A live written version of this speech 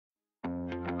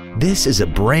This is a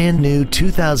brand new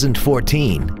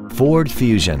 2014 Ford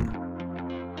Fusion.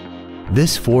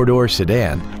 This four-door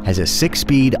sedan has a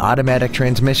 6-speed automatic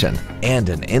transmission and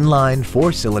an inline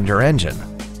 4-cylinder engine.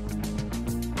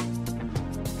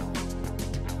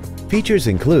 Features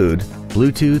include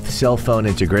Bluetooth cell phone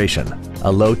integration,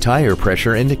 a low tire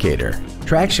pressure indicator,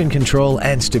 traction control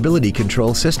and stability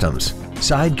control systems,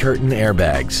 side curtain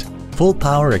airbags, full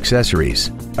power accessories,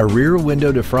 a rear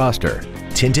window defroster,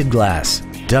 tinted glass,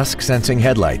 dusk sensing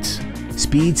headlights,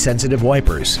 speed sensitive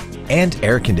wipers, and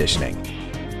air conditioning.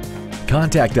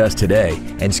 Contact us today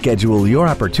and schedule your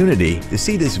opportunity to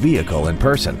see this vehicle in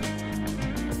person.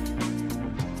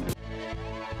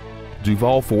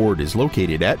 Duval Ford is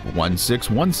located at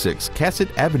 1616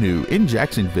 Cassett Avenue in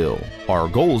Jacksonville. Our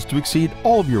goal is to exceed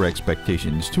all of your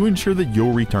expectations to ensure that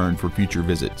you'll return for future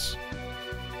visits.